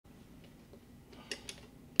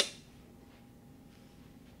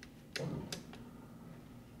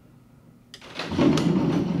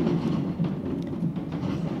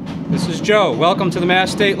Joe. Welcome to the Mass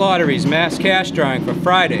State Lottery's Mass Cash Drawing for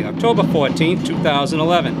Friday, October 14th,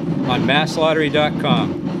 2011 on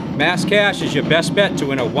MassLottery.com. Mass Cash is your best bet to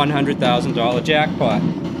win a $100,000 jackpot.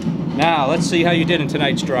 Now, let's see how you did in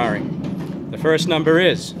tonight's drawing. The first number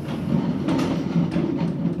is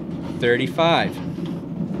 35.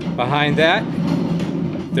 Behind that,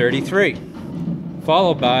 33.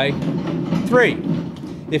 Followed by 3.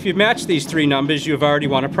 If you've matched these three numbers, you've already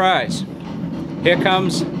won a prize. Here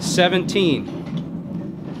comes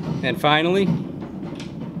 17. And finally,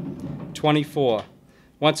 24.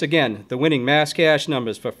 Once again, the winning Mass Cash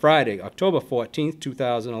numbers for Friday, October 14th,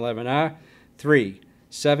 2011 are 3,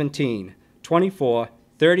 17, 24,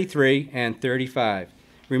 33, and 35.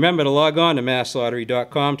 Remember to log on to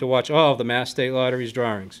MassLottery.com to watch all of the Mass State Lottery's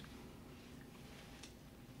drawings.